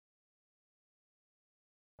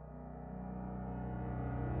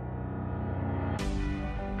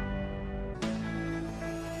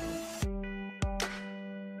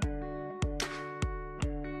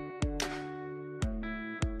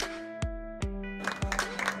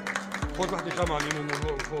The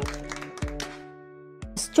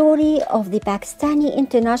story of the Pakistani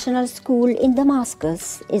International School in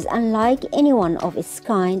Damascus is unlike any one of its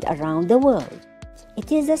kind around the world.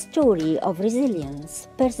 It is a story of resilience,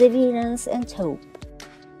 perseverance, and hope.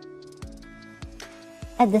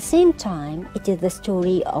 At the same time, it is the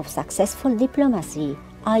story of successful diplomacy,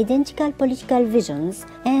 identical political visions,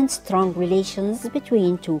 and strong relations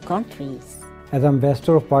between two countries. As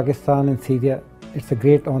Ambassador of Pakistan in Syria, it's a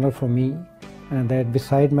great honor for me, and that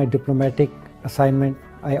beside my diplomatic assignment,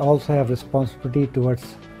 I also have responsibility towards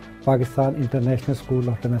Pakistan International School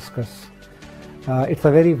of Damascus. It's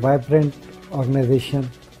a very vibrant organization,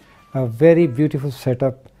 a very beautiful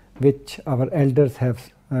setup which our elders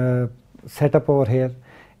have set up over here,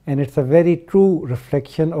 and it's a very true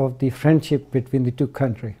reflection of the friendship between the two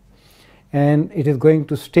countries. And it is going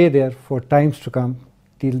to stay there for times to come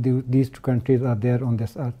till these two countries are there on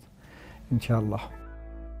this earth, inshallah.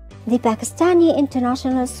 The Pakistani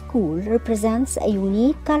International School represents a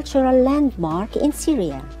unique cultural landmark in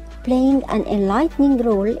Syria, playing an enlightening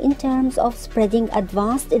role in terms of spreading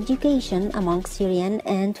advanced education among Syrian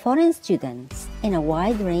and foreign students in a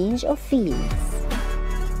wide range of fields.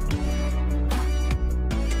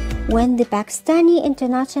 When the Pakistani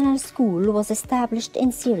International School was established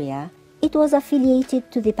in Syria, it was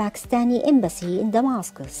affiliated to the Pakistani Embassy in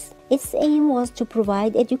Damascus. Its aim was to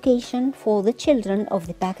provide education for the children of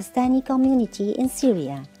the Pakistani community in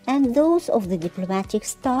Syria and those of the diplomatic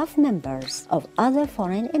staff members of other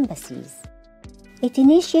foreign embassies. It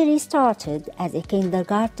initially started as a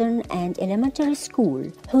kindergarten and elementary school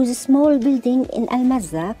whose small building in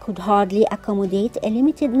Al-Mazza could hardly accommodate a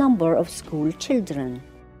limited number of school children.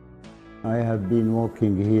 I have been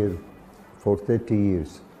working here for 30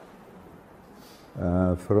 years.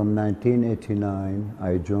 From 1989,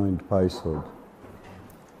 I joined PISOD,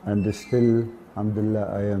 and still, alhamdulillah,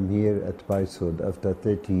 I am here at PISOD after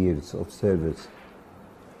 30 years of service.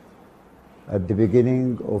 At the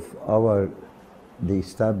beginning of the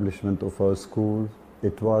establishment of our school,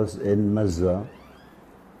 it was in Mazza.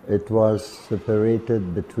 It was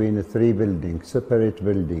separated between three buildings, separate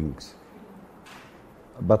buildings,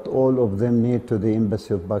 but all of them near to the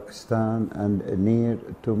Embassy of Pakistan and near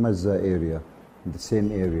to Mazza area. The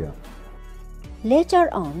same area. Later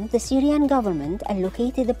on, the Syrian government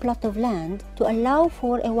allocated a plot of land to allow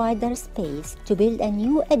for a wider space to build a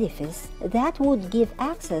new edifice that would give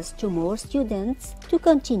access to more students to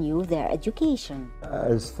continue their education.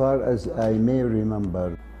 As far as I may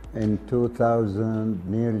remember, in 2000,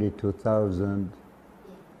 nearly 2000,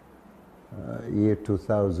 year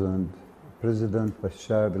 2000, President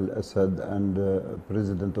Bashar al-Assad and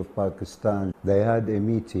President of Pakistan, they had a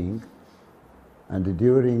meeting. And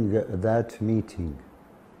during that meeting,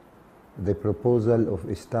 the proposal of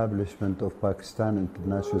establishment of Pakistan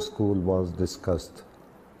International School was discussed.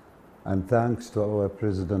 And thanks to our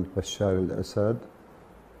President Bashar al-Assad,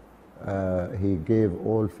 he gave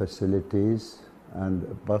all facilities and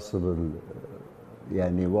possible,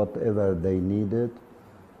 whatever they needed,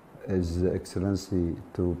 His Excellency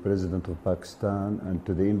to President of Pakistan and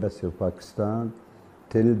to the Embassy of Pakistan,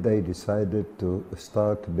 till they decided to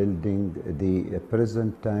start building the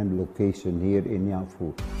present time location here in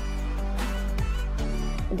Yafu.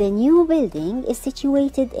 The new building is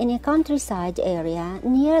situated in a countryside area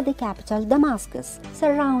near the capital Damascus,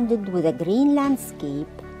 surrounded with a green landscape.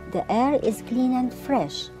 The air is clean and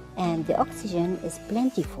fresh, and the oxygen is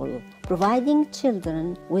plentiful, providing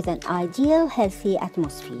children with an ideal healthy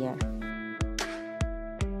atmosphere.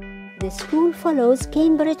 The school follows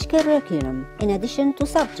Cambridge curriculum in addition to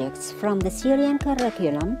subjects from the Syrian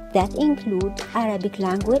curriculum that include Arabic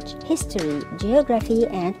language, history, geography,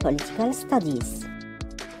 and political studies.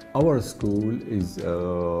 Our school is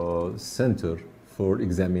a center for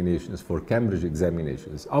examinations, for Cambridge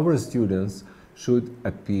examinations. Our students should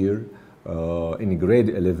appear in grade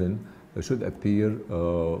 11, should appear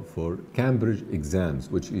for Cambridge exams,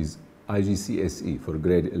 which is IGCSE for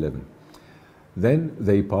grade 11. Then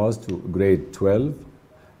they pass to grade 12,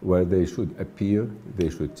 where they should appear, they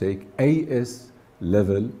should take AS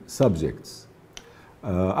level subjects.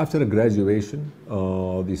 After graduation,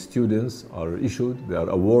 the students are issued, they are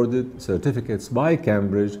awarded certificates by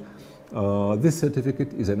Cambridge. This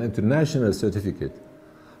certificate is an international certificate,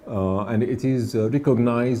 and it is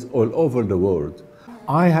recognized all over the world.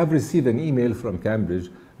 I have received an email from Cambridge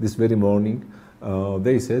this very morning.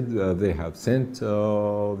 They said they have sent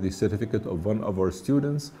the certificate of one of our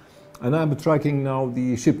students, and I'm tracking now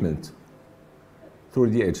the shipment through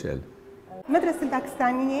DHL. المدرسة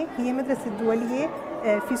الباكستانية هي مدرسة دولية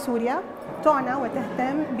في سوريا، تعنى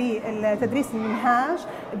وتهتم بتدريس المنهاج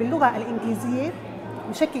باللغة الإنجليزية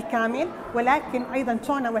بشكل كامل، ولكن أيضا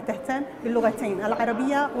تعنى وتهتم باللغتين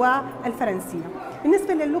العربية والفرنسية.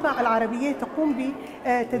 بالنسبة للغة العربية تقوم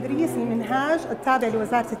بتدريس المنهاج التابع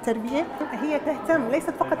لوزارة التربية. هي تهتم ليست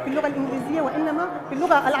فقط باللغة الإنجليزية وإنما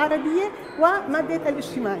باللغة العربية ومادة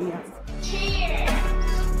الاجتماعيات.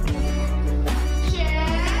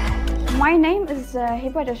 My name is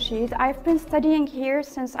Hiba Rashid. I've been studying here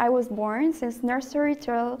since I was born, since nursery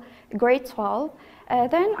till grade 12.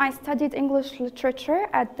 Then I studied English literature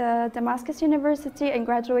at the Damascus University and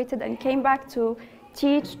graduated and came back to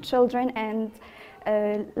teach children and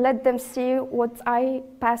let them see what I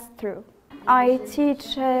passed through. I teach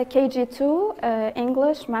KG2,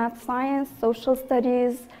 English, math, science, social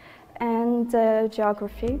studies, and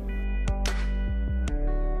geography.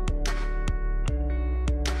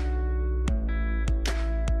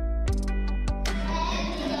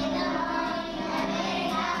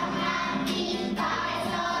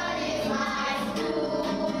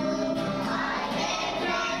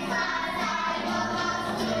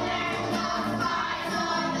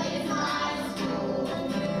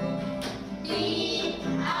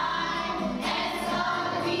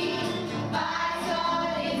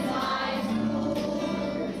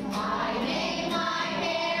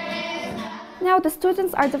 Now the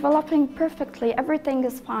students are developing perfectly, everything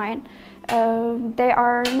is fine. They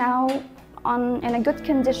are now in a good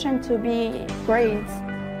condition to be grades.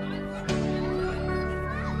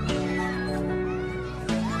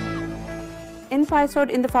 In PISOD,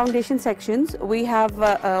 in the foundation sections, we have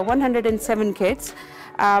 107 kids,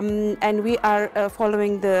 and we are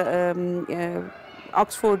following the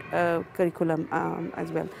Oxford curriculum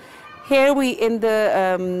as well. Here we, in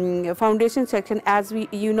the foundation section, as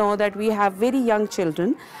you know that we have very young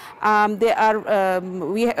children. They are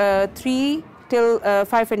 3 till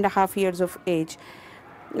 5.5 years of age.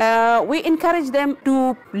 We encourage them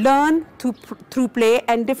to learn through play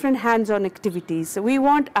and different hands-on activities. We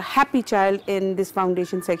want a happy child in this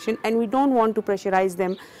foundation section, and we don't want to pressurize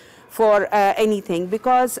them for anything,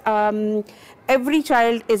 because every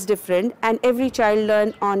child is different and every child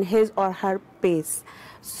learns on his or her pace.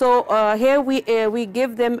 So here we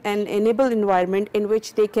give them an enable environment in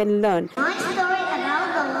which they can learn. My story about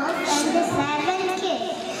the wolf and the 7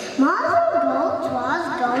 kids. Mother goat was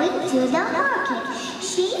going to the market.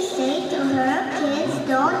 She said to her kids,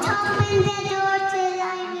 "Don't open the door till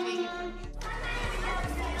I return."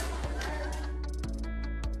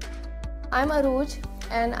 I'm Aruj,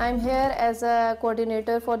 and I'm here as a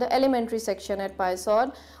coordinator for the elementary section at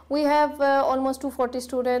PISOD. We have almost 240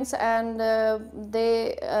 students, and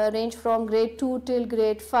they range from grade 2 till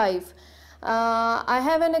grade 5. I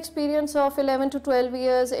have an experience of 11 to 12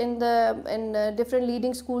 years in different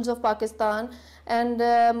leading schools of Pakistan, and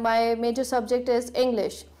my major subject is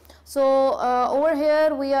English. So over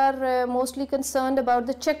here we are mostly concerned about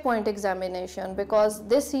the checkpoint examination, because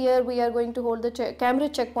this year we are going to hold the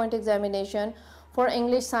Cambridge checkpoint examination for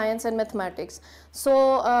English, science and mathematics. So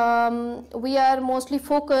we are mostly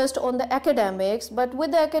focused on the academics, but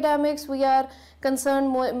with the academics we are concerned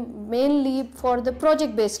mainly for the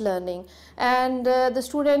project-based learning, and the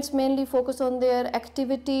students mainly focus on their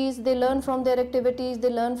activities. They learn from their activities, they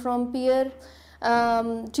learn from peer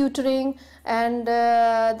tutoring, and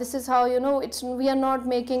this is how, you know, we are not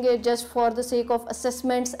making it just for the sake of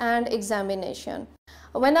assessments and examination.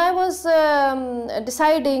 When I was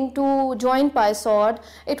deciding to join PISOD,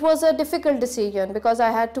 it was a difficult decision, because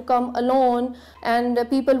I had to come alone, and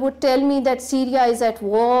people would tell me that Syria is at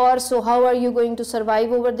war, so how are you going to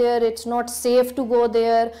survive over there? It's not safe to go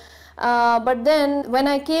there. But then when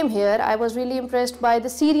I came here, I was really impressed by the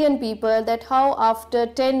Syrian people, that how after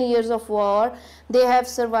 10 years of war they have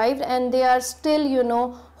survived, and they are still, you know,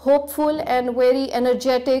 hopeful and very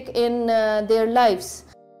energetic in their lives.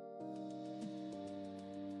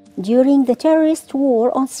 During the terrorist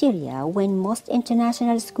war on Syria, when most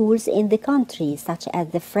international schools in the country, such as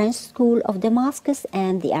the French School of Damascus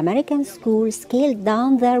and the American School, scaled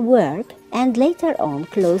down their work and later on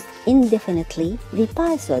closed indefinitely, the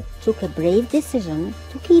PISOD took a brave decision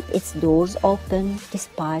to keep its doors open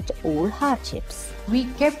despite all hardships. We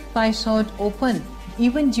kept PISOD open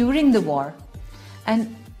even during the war,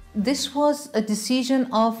 and this was a decision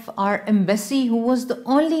of our embassy, who was the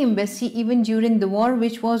only embassy even during the war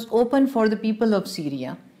which was open for the people of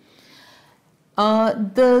Syria.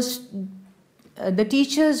 The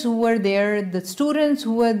teachers who were there, the students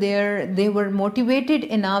who were there, they were motivated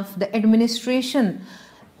enough. The administration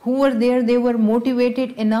who were there, they were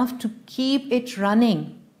motivated enough to keep it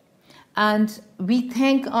running. And we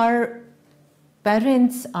thank our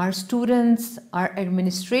parents, our students, our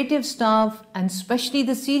administrative staff, and especially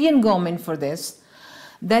the Syrian government for this.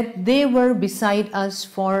 that they were beside us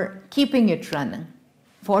for keeping it running,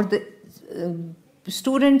 for the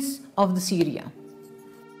students of the Syria.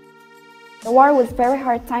 The war was a very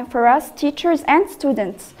hard time for us, teachers and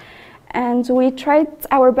students, and we tried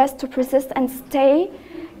our best to persist and stay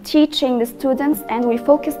teaching the students, and we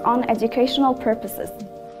focused on educational purposes.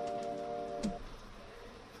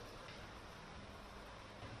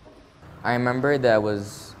 I remember that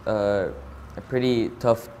was a pretty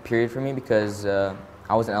tough period for me because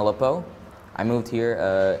I was in Aleppo. I moved here,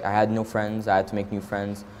 I had no friends, I had to make new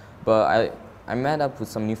friends, but I met up with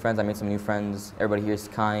some new friends, I made some new friends. Everybody here is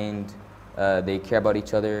kind, they care about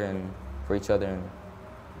each other and for each other, and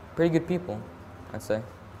pretty good people, I'd say.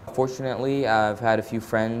 Fortunately, I've had a few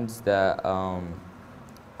friends that,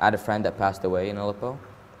 I had a friend that passed away in Aleppo,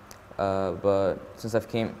 but since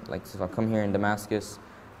I've come here in Damascus,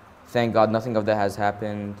 thank God nothing of that has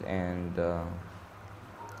happened, and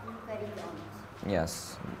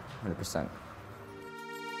yes, 100%.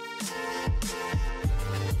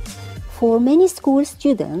 For many school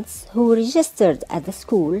students who registered at the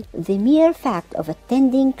school, the mere fact of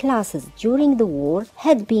attending classes during the war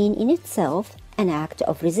had been in itself an act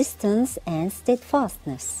of resistance and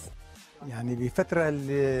steadfastness. يعني بفترة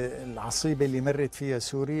العصيبة اللي مرت فيها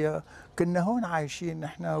سوريا كنا هون عايشين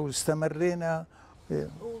نحن واستمرينا.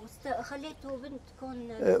 وخليتوا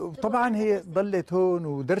بنتكم طبعا هي ضلت هون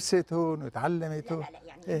ودرست هون وتعلمت هون.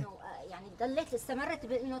 لا يعني ضلت استمرت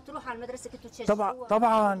بانه تروح على المدرسه كنتوا تشجعوها؟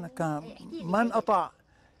 طبعا كان ما انقطع،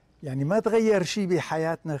 يعني ما تغير شيء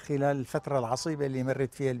بحياتنا خلال الفترة العصيبة اللي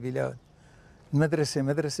مرت فيها البلاد. المدرسة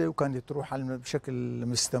مدرسة وكانت تروح بشكل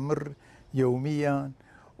مستمر يوميا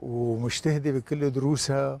ومجتهدة بكل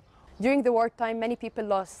دروسها. During the wartime, many people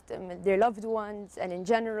lost their loved ones, and in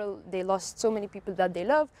general, they lost so many people that they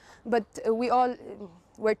love. But we all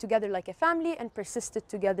were together like a family and persisted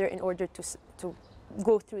together in order to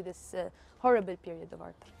go through this horrible period of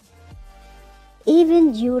our time. Even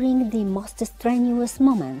during the most strenuous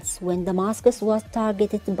moments when Damascus was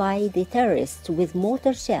targeted by the terrorists with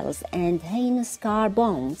mortar shells and heinous car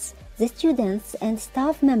bombs, the students and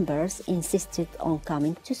staff members insisted on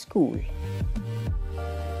coming to school.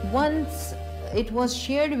 Once it was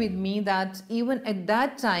shared with me that even at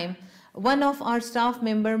that time, one of our staff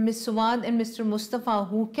members, Ms. Suwad and Mr. Mustafa,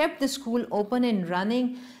 who kept the school open and running,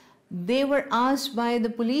 they were asked by the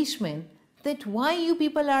policemen that why you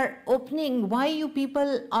people are opening, why you people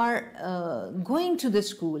are going to the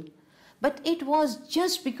school. But it was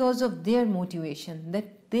just because of their motivation that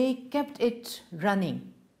they kept it running.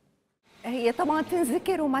 هي طبعا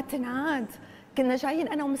تنذكر وما تنعاد. كنا جايين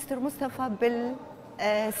أنا ومستر مصطفى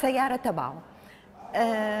بالسيارة تبعه.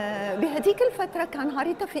 بهديك الفترة كان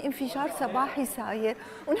هاريتا في انفجار صباحي صاير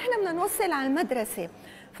ونحن بدنا نوصل على المدرسة،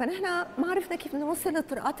 فنحن ما عرفنا كيف بدنا نوصل،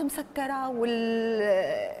 الطرقات مسكرة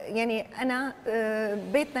يعني أنا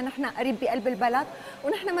بيتنا نحن قريب بقلب البلد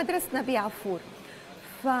ونحن مدرستنا بعفور،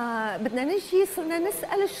 فبدنا نجي صرنا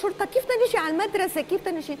نسأل الشرطة كيف بدنا نجي على المدرسة، كيف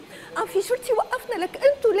بدنا نجي؟ في شرطي وقفنا لك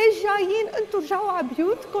أنتوا ليش جايين؟ أنتوا رجعوا على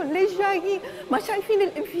بيوتكم، ليش جايين؟ ما شايفين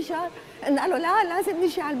الانفجار؟ قالوا لا لازم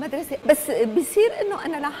نجي على المدرسة. بس بصير إنه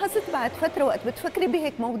أنا لاحظت بعد فترة وقت بتفكري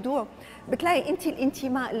بهيك موضوع بتلاقي أنت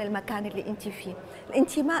الانتماء للمكان اللي أنت فيه،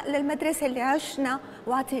 الانتماء للمدرسة اللي عشنا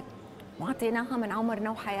وعطيناها من عمرنا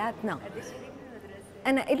وحياتنا.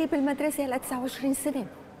 أنا إلي بالمدرسة هلا 29 سنة،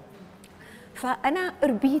 فأنا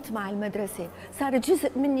ربيت مع المدرسة، صار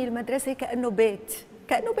جزء مني المدرسة كأنه بيت،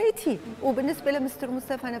 كأنه بيتي، وبالنسبة لمستر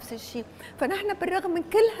مصطفى نفس الشيء. فنحن بالرغم من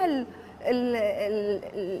كل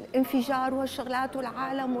الانفجار والشغلات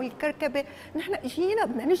والعالم والكركبة، نحن جينا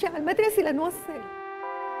بدنا نجي على المدرسة لنوصل.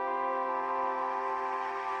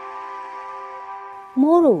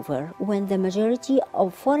 Moreover, when the majority of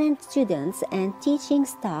foreign students and teaching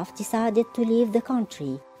staff decided to leave the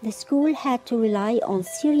country, the school had to rely on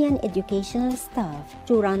Syrian educational staff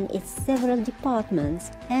to run its several departments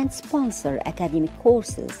and sponsor academic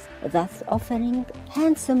courses, thus offering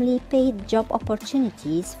handsomely paid job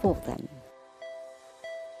opportunities for them.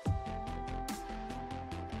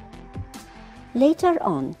 Later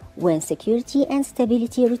on, when security and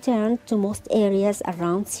stability returned to most areas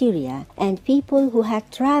around Syria and people who had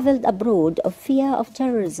traveled abroad of fear of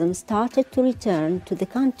terrorism started to return to the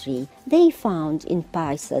country, they found in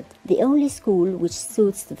Paisad the only school which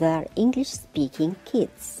suits their English-speaking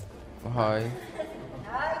kids. Hi.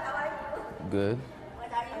 Hi, how are you? Good.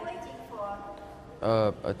 What are you waiting for?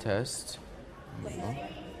 A test.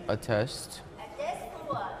 A test. A test for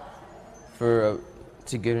what? For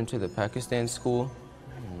to get into the Pakistan school.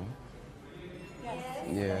 Yes.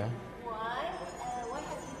 Yeah. Why? Why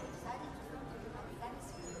have you decided to go to the Pakistan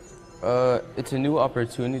school? It's a new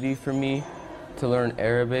opportunity for me to learn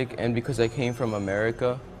Arabic, and because I came from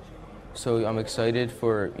America, so I'm excited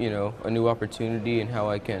for, you know, a new opportunity and how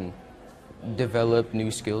I can develop new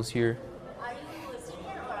skills here. Are you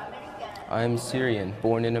Syrian or American? I'm Syrian,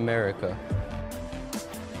 born in America.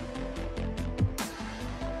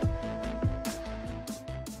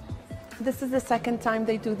 This is the second time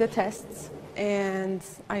they do the tests, and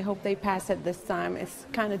I hope they pass it this time. It's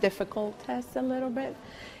kind of difficult test a little bit,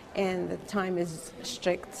 and the time is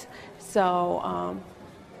strict. So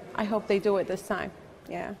I hope they do it this time.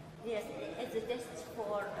 Yeah. Yes, it's a test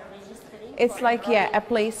for registering. It's like, yeah, a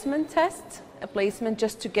placement test, a placement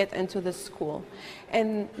just to get into the school.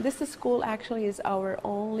 And this school actually is our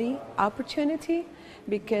only opportunity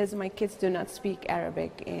because my kids do not speak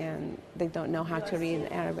Arabic and they don't know how to read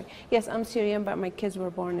Arabic. Yes, I'm Syrian, but my kids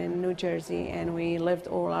were born in New Jersey and we lived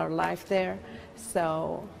all our life there.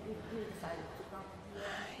 So,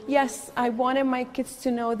 yes, I wanted my kids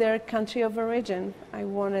to know their country of origin. I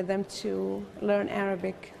wanted them to learn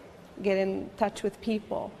Arabic, get in touch with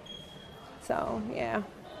people. So, yeah.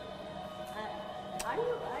 Are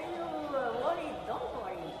you worried? Don't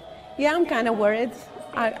worry. Yeah, I'm kind of worried.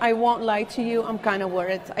 I won't lie to you, I'm kind of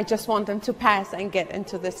worried. I just want them to pass and get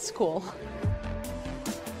into this school.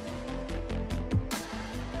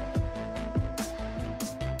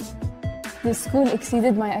 The school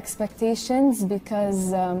exceeded my expectations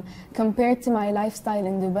because compared to my lifestyle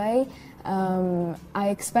in Dubai, I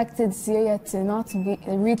expected Syria to not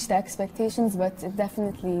reach the expectations, but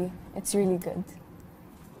it's really good.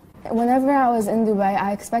 Whenever I was in Dubai,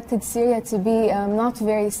 I expected Syria to be not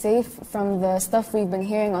very safe from the stuff we've been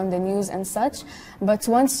hearing on the news and such. But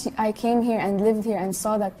once I came here and lived here and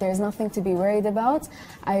saw that there's nothing to be worried about,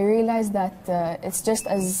 I realized that it's just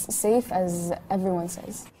as safe as everyone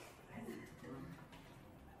says.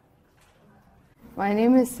 My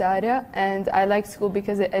name is Sarah, and I like school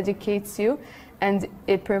because it educates you and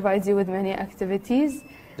it provides you with many activities.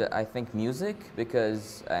 I think music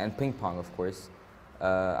because, and ping pong of course.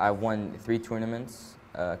 I've won 3 tournaments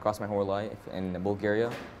across my whole life in Bulgaria.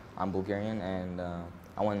 I'm Bulgarian, and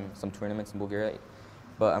I won some tournaments in Bulgaria.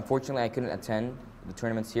 But unfortunately, I couldn't attend the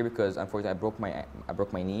tournaments here because unfortunately I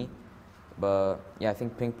broke my knee. But yeah, I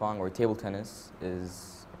think ping pong or table tennis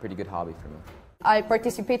is a pretty good hobby for me. I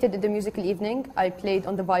participated in the musical evening. I played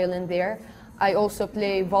on the violin there. I also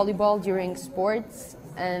play volleyball during sports,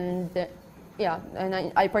 and yeah,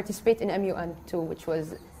 and I participate in MUN too, which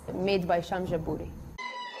was made by Sham Jabouri.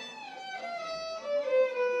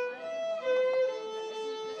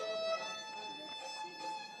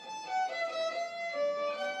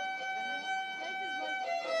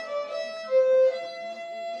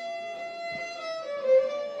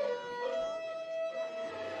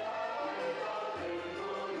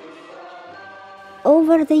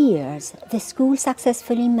 Over the years, the school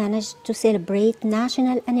successfully managed to celebrate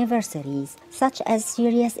national anniversaries such as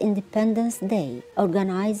Syria's Independence Day,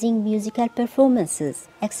 organizing musical performances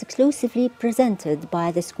exclusively presented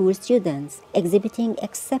by the school students, exhibiting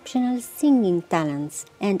exceptional singing talents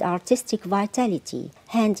and artistic vitality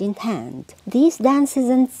hand in hand. These dances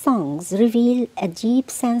and songs reveal a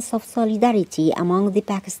deep sense of solidarity among the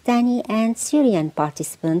Pakistani and Syrian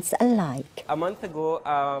participants alike. A month ago,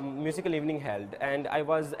 musical evening held, and I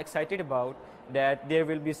was excited about that there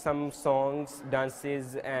will be some songs,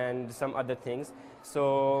 dances, and some other things.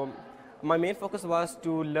 So my main focus was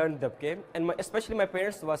to learn dabke, and especially my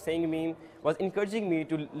parents was encouraging me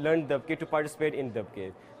to learn dabke, to participate in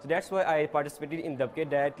dabke. So that's why I participated in dabke.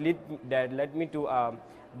 That led me to a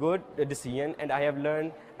good decision, and I have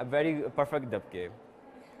learned a very perfect dabke.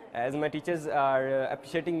 As my teachers are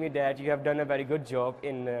appreciating me that you have done a very good job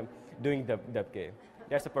in doing dabke.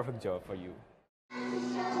 That's a perfect job for you.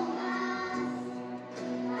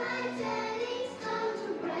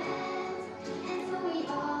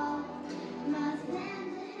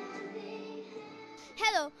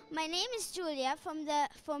 Hello, my name is Julia from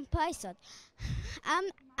Paisod. I'm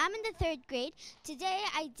in the 3rd grade. Today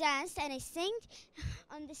I danced and I sang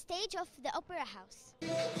on the stage of the Opera House.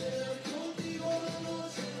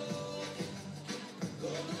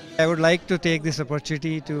 I would like to take this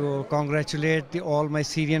opportunity to congratulate all my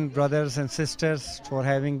Syrian brothers and sisters for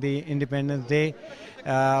having the Independence Day.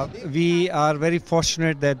 We are very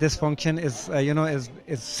fortunate that this function is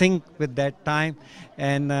synced with that time,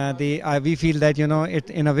 and we feel that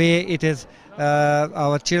in a way it is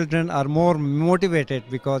our children are more motivated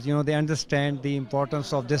because they understand the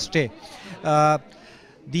importance of this day.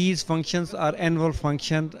 These functions are annual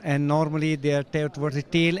functions, and normally they are towards the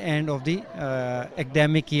tail end of the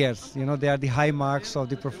academic years. They are the high marks of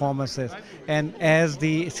the performances. And as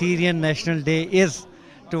the Syrian National Day is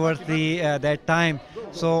towards that time.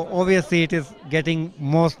 So obviously it is getting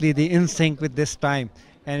mostly the in sync with this time,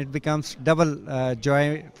 and it becomes double joy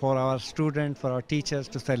for our students, for our teachers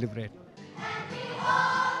to celebrate.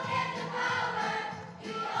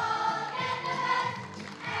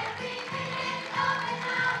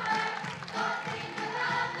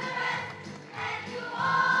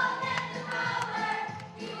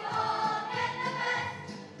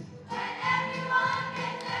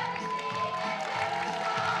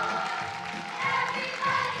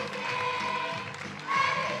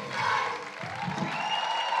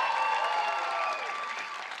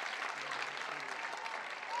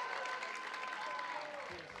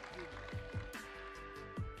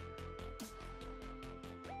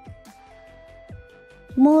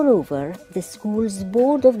 Moreover, the school's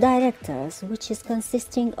board of directors, which is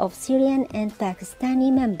consisting of Syrian and Pakistani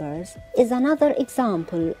members, is another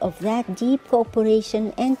example of that deep cooperation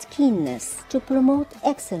and keenness to promote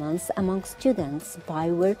excellence among students by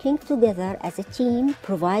working together as a team,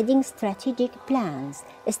 providing strategic plans,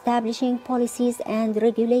 establishing policies and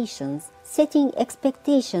regulations, setting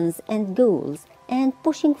expectations and goals, and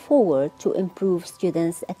pushing forward to improve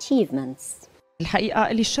students' achievements.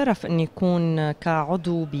 الحقيقة لي الشرف أني أكون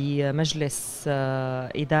كعضو بمجلس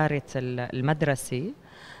إدارة المدرسة.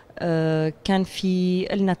 كان في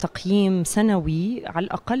لنا تقييم سنوي على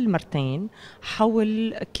الأقل مرتين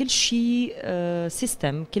حول كل شيء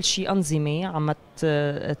سيستم، كل شيء أنظمة عم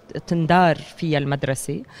تندار فيها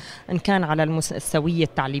المدرسة، إن كان على السوية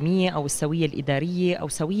التعليمية أو السوية الإدارية أو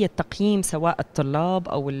سوية تقييم سواء الطلاب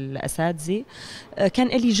أو الأساتذة. كان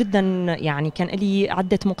لي جدا يعني كان لي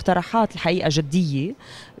عدة مقترحات الحقيقة جدية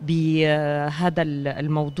بهذا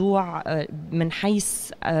الموضوع من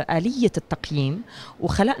حيث آلية التقييم،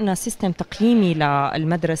 وخلقنا سيستم تقييمي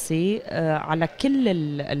للمدرسة على كل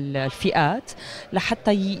الفئات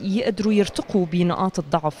لحتى يقدروا يرتقوا بنقاط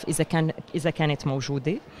الضعف إذا كانت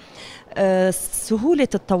موجودة. سهولة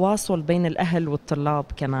التواصل بين الأهل والطلاب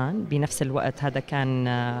كمان بنفس الوقت، هذا كان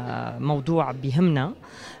موضوع بيهمنا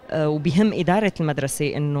وبيهم إدارة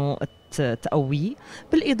المدرسة إنه تقويه،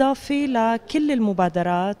 بالإضافة لكل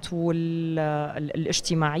المبادرات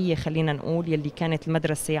الاجتماعية خلينا نقول يلي كانت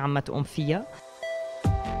المدرسة عم تقوم فيها.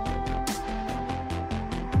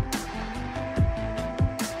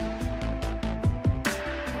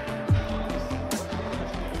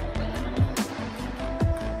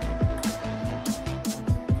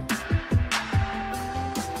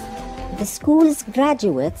 The school's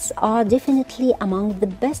graduates are definitely among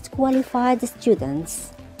the best qualified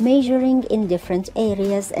students, majoring in different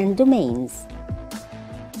areas and domains.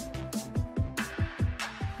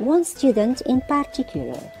 One student in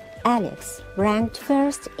particular, Alex, ranked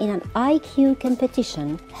first in an IQ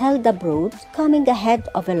competition held abroad, coming ahead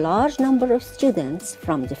of a large number of students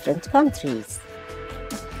from different countries.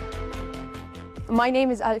 My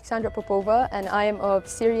name is Alexandra Popova and I am of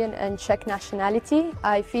Syrian and Czech nationality.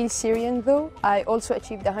 I feel Syrian though. I also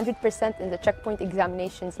achieved 100% in the checkpoint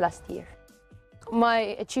examinations last year.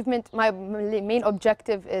 My main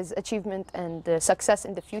objective is achievement and success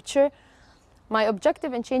in the future. My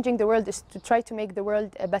objective in changing the world is to try to make the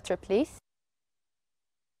world a better place.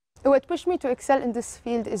 What pushed me to excel in this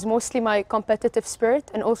field is mostly my competitive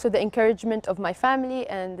spirit and also the encouragement of my family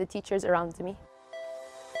and the teachers around me.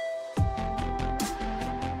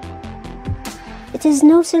 It is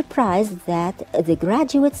no surprise that the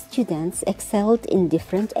graduate students excelled in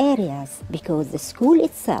different areas because the school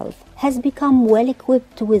itself has become well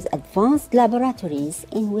equipped with advanced laboratories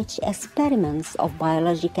in which experiments of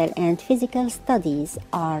biological and physical studies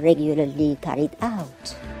are regularly carried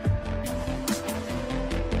out.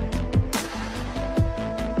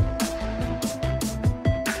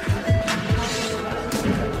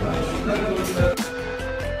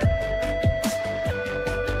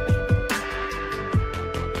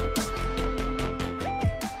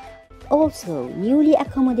 Also, newly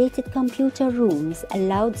accommodated computer rooms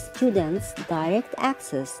allowed students direct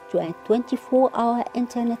access to a 24-hour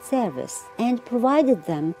internet service and provided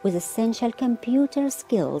them with essential computer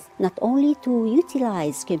skills not only to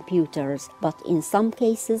utilize computers, but in some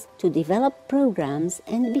cases to develop programs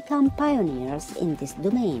and become pioneers in this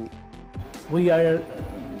domain. We are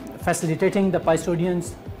facilitating the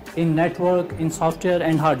PyStudians in network, in software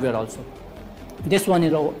and hardware also. This one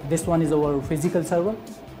is our physical server.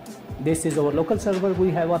 This is our local server. We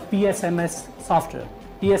have a PSMS software.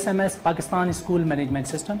 PSMS, Pakistan School Management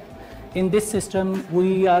System. In this system,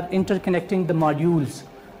 we are interconnecting the modules,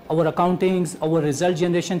 our accountings, our result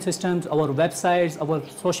generation systems, our websites, our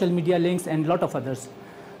social media links, and a lot of others.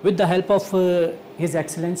 With the help of His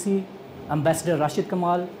Excellency, Ambassador Rashid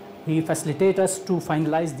Kamal, He facilitates us to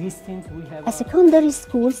finalize these things. We have A secondary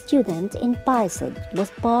school student in Paisod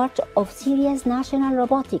was part of Syria's national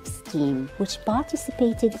robotics team, which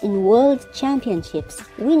participated in world championships,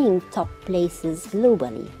 winning top places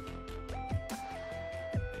globally.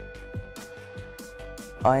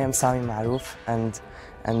 I am Sami Marouf,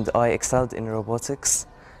 and I excelled in robotics,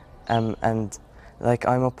 and like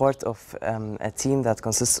I'm a part of a team that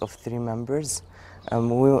consists of 3 members.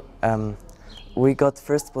 We got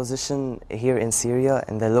first position here in Syria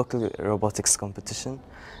in the local robotics competition,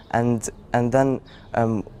 and then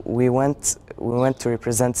we went to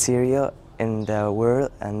represent Syria in the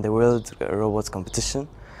world robots competition,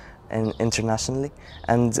 and internationally,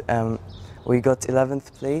 and we got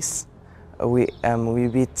 11th place. We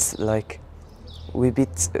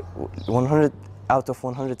beat 100 out of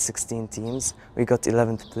 116 teams. We got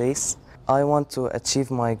 11th place. I want to achieve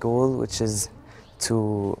my goal, which is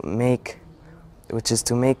to make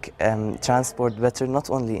transport better, not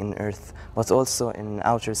only in Earth, but also in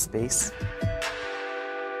outer space.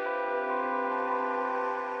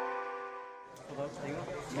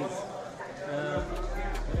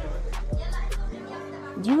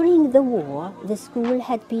 During the war, the school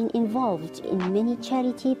had been involved in many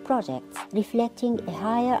charity projects, reflecting a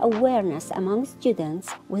higher awareness among students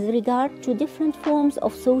with regard to different forms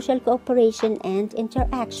of social cooperation and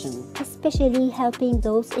interaction, especially helping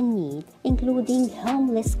those in need, including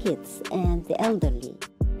homeless kids and the elderly.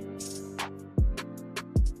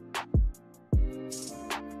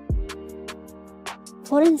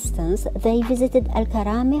 For instance, they visited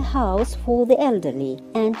Al-Karame House for the elderly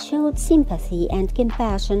and showed sympathy and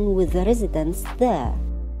compassion with the residents there.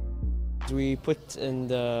 We put in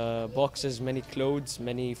the boxes many clothes,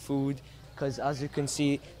 many food, because as you can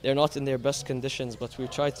see, they're not in their best conditions, but we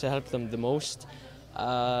tried to help them the most.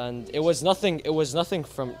 And it was nothing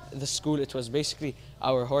from the school, it was basically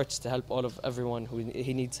our hearts to help everyone who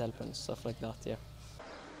needs help and stuff like that, yeah.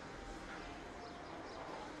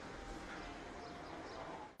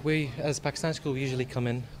 We, as Pakistan School, we usually come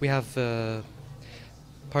in. We have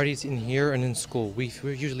parties in here and in school. We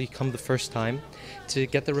usually come the first time to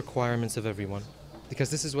get the requirements of everyone, because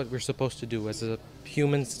this is what we're supposed to do as a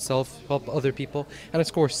human self, help other people, and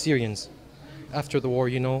of course Syrians. After the war,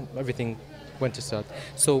 you know, everything went to south.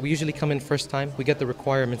 So we usually come in first time, we get the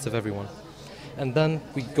requirements of everyone. And then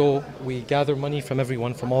we gather money from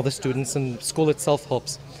everyone, from all the students, and school itself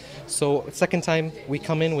helps. So second time, we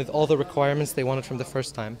come in with all the requirements they wanted from the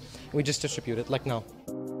first time. And we just distribute it, like now.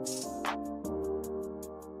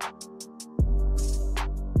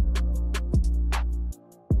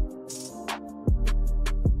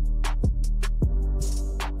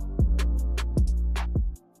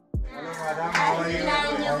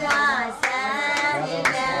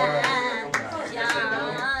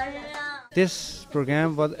 This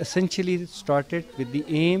program was essentially started with the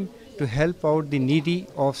aim to help out the needy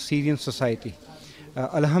of Syrian society.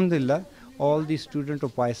 Alhamdulillah, all the students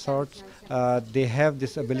of PISOTs, they have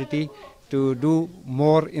this ability to do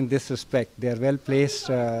more in this respect. They are well placed,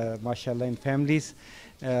 mashallah, in families,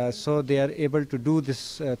 so they are able to do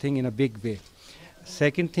this thing in a big way.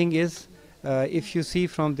 Second thing is, if you see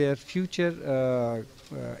from their future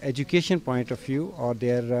education point of view, or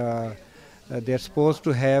they're supposed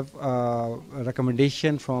to have a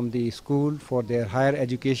recommendation from the school for their higher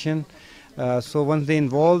education. So once they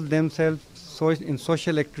involve themselves in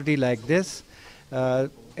social activity like this,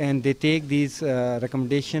 and they take these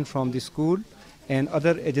recommendations from the school and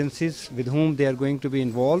other agencies with whom they are going to be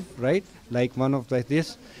involved, right? Like one of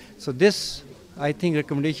this. So this, I think,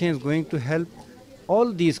 recommendation is going to help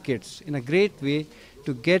all these kids in a great way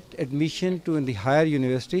to get admission to in the higher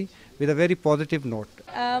university with a very positive note.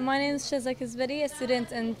 My name is Shazak Isbari, a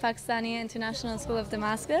student in Pakistani International School of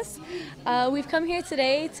Damascus. We've come here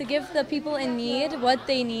today to give the people in need what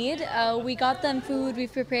they need. We got them food,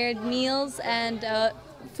 we've prepared meals and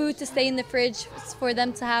food to stay in the fridge for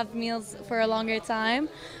them to have meals for a longer time.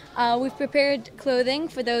 We've prepared clothing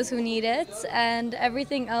for those who need it, and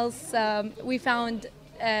everything else we found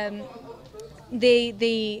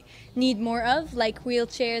they need more of, like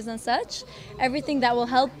wheelchairs and such, everything that will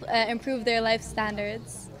help improve their life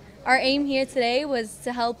standards. Our aim here today was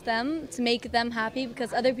to help them, to make them happy,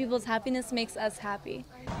 because other people's happiness makes us happy.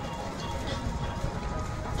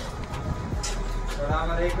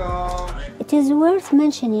 It is worth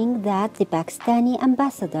mentioning that the Pakistani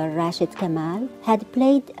ambassador Rashid Kamal had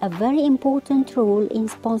played a very important role in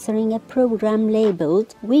sponsoring a program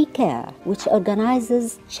labeled We Care, which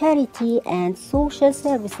organizes charity and social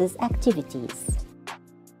services activities.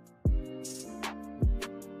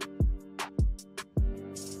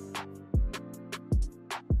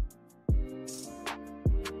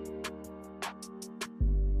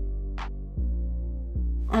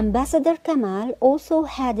 Ambassador Kamal also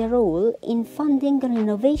had a role in funding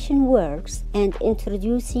renovation works and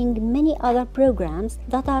introducing many other programs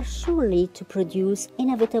that are surely to produce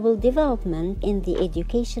inevitable development in the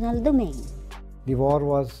educational domain. The war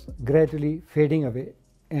was gradually fading away.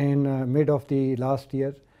 In mid of the last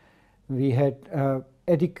year, we had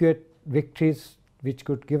adequate victories which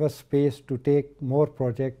could give us space to take more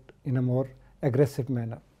projects in a more aggressive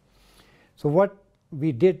manner. So what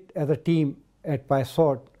we did as a team at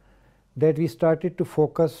PySort, that we started to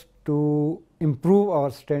focus to improve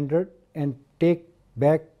our standard and take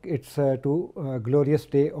back its to glorious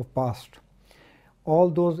day of past. All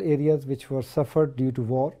those areas which were suffered due to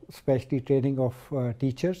war, especially training of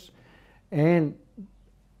teachers and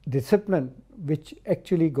discipline, which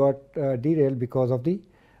actually got derailed because of the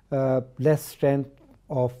less strength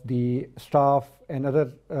of the staff and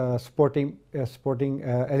other supporting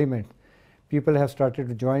elements. People have started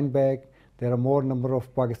to join back. There are more number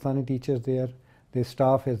of Pakistani teachers there. The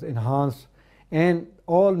staff is enhanced, and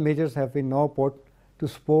all measures have been now put to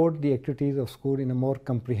support the activities of school in a more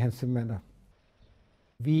comprehensive manner.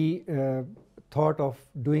 We thought of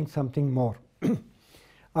doing something more.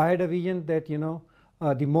 I had a vision that, you know,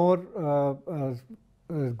 the more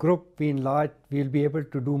group we enlarge, we'll be able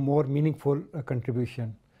to do more meaningful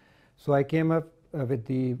contribution. So I came up with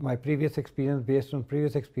my previous experience, based on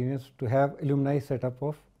previous experience, to have alumni setup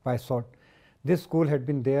of PySort. This school had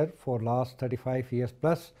been there for last 35 years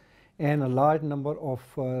plus, and a large number of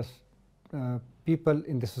people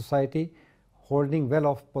in the society holding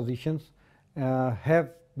well-off positions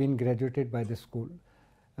have been graduated by this school.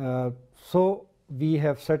 So we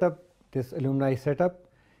have set up this alumni setup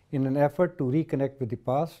in an effort to reconnect with the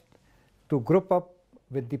past, to group up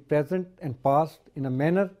with the present and past in a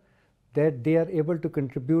manner that they are able to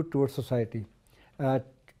contribute towards society.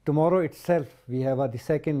 Tomorrow itself, we have the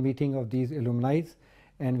second meeting of these alumni,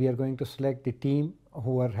 and we are going to select the team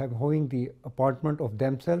who are having the appointment of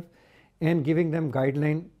themselves and giving them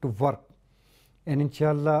guideline to work. And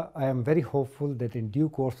inshallah, I am very hopeful that in due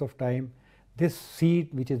course of time, this seed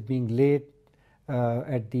which is being laid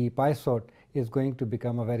at the PySort is going to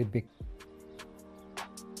become a very big.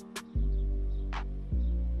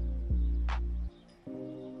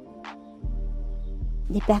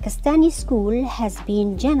 The Pakistani school has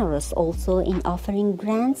been generous also in offering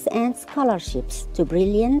grants and scholarships to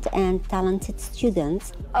brilliant and talented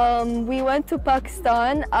students. We went to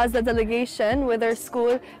Pakistan as a delegation with our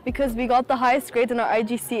school because we got the highest grade in our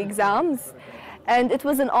IGC exams, and it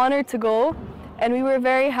was an honor to go, and we were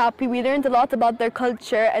very happy. We learned a lot about their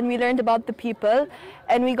culture, and we learned about the people,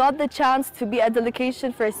 and we got the chance to be a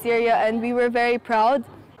delegation for Syria, and we were very proud.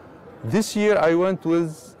 This year I went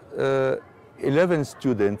with 11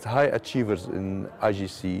 students, high achievers in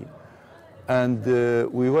IGC, and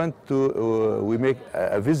we went to, we make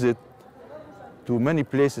a visit to many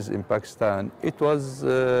places in Pakistan. It was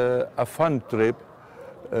a fun trip,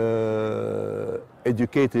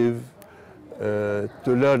 educative, to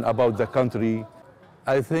learn about the country.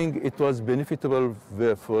 I think it was beneficial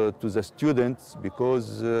to the students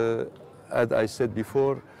because, as I said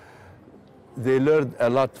before, they learned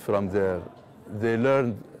a lot from there.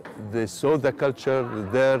 They saw the culture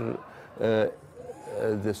there,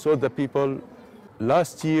 they saw the people.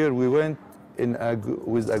 Last year we went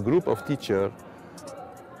with a group of teachers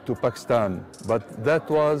to Pakistan, but that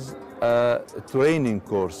was a training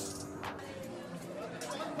course.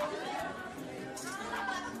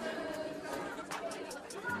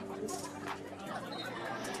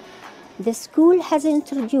 The school has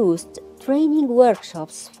introduced training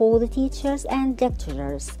workshops for the teachers and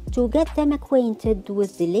lecturers to get them acquainted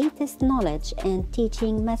with the latest knowledge and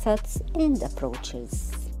teaching methods and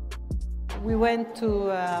approaches. We went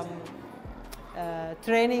to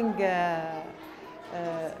training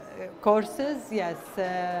courses, yes,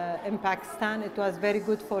 in Pakistan. It was very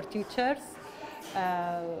good for teachers.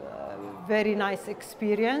 Very nice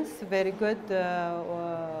experience, very good.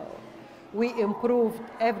 We improved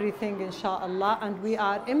everything, inshallah, and we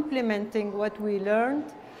are implementing what we learned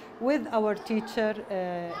with our teacher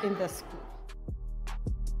in the school.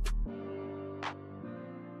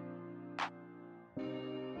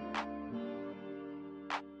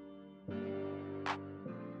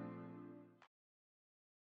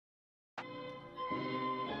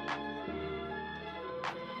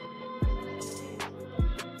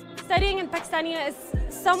 Studying in Pakistani is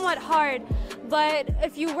somewhat hard, but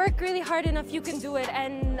if you work really hard enough, you can do it.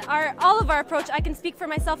 And all of our approach, I can speak for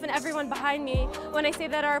myself and everyone behind me when I say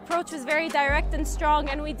that our approach was very direct and strong,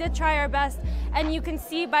 and we did try our best. And you can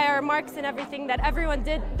see by our marks and everything that everyone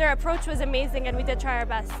did, their approach was amazing, and we did try our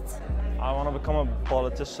best. I want to become a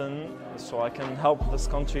politician so I can help this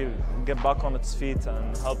country get back on its feet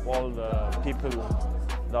and help all the people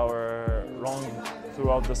that were wronged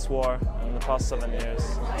throughout this war in the past 7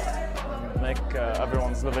 years, and make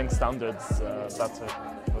everyone's living standards better.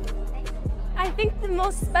 I think the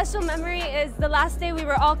most special memory is the last day we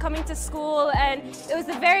were all coming to school, and it was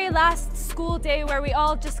the very last school day where we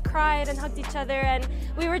all just cried and hugged each other, and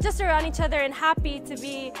we were just around each other and happy to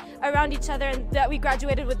be around each other and that we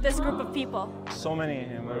graduated with this group of people. So many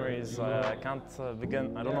memories, I can't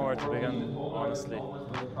begin, I don't know where to begin, honestly.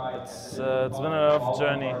 It's been a rough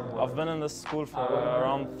journey. I've been in this school for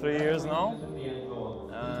around 3 years now,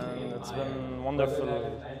 and it's been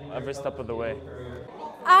wonderful every step of the way.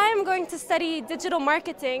 I'm going to study digital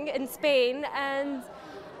marketing in Spain, and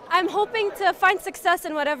I'm hoping to find success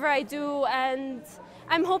in whatever I do, and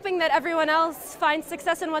I'm hoping that everyone else finds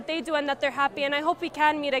success in what they do and that they're happy, and I hope we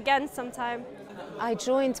can meet again sometime. I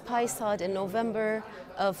joined PISOD in November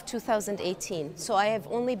of 2018, so I have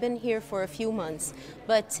only been here for a few months.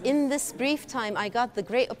 But in this brief time, I got the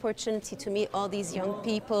great opportunity to meet all these young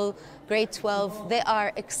people, grade 12. They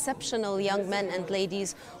are exceptional young men and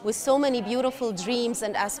ladies with so many beautiful dreams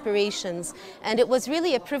and aspirations. And it was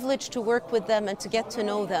really a privilege to work with them and to get to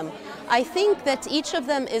know them. I think that each of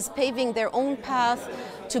them is paving their own path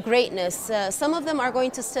to greatness. Some of them are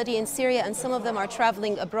going to study in Syria and some of them are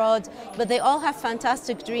traveling abroad, but they all have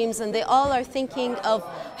fantastic dreams and they all are thinking of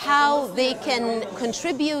how they can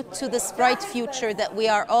contribute to this bright future that we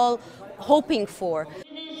are all hoping for.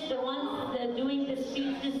 The ones that are doing the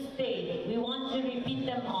speeches stayed. We want to repeat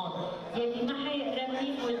them all. Yet Mahay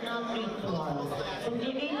Rami will not read tomorrow. So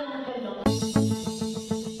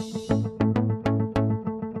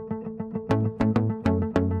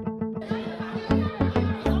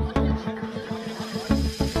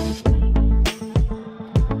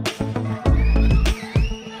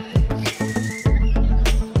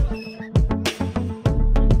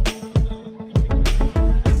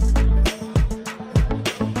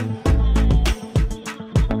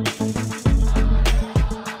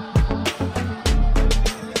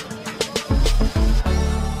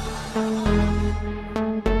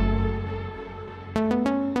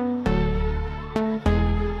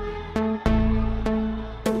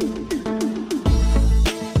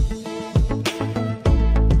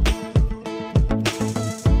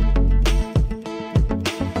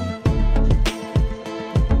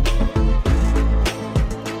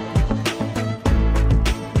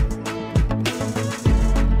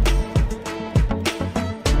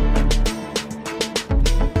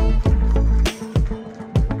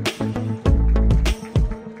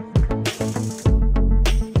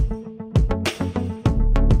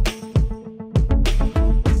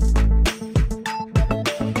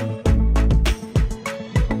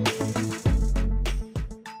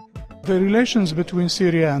The relations between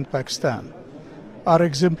Syria and Pakistan are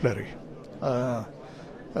exemplary.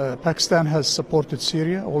 Pakistan has supported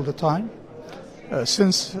Syria all the time.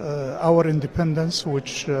 Since our independence,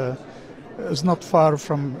 which is not far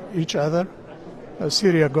from each other,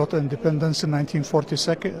 Syria got independence in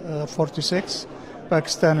 1946,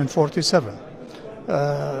 Pakistan in 47.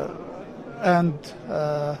 And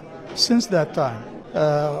since that time,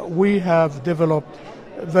 we have developed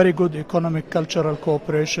very good economic, cultural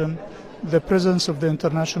cooperation. The presence of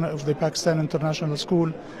the Pakistan International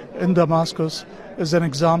School in Damascus is an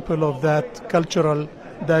example of that cultural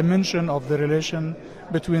dimension of the relation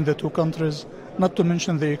between the two countries, not to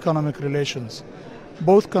mention the economic relations.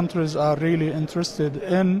 Both countries are really interested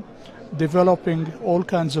in developing all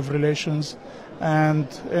kinds of relations and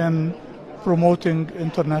in promoting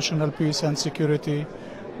international peace and security,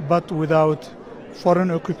 but without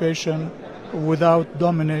foreign occupation, without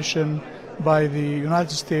domination by the United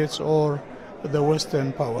States or the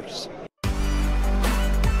Western powers.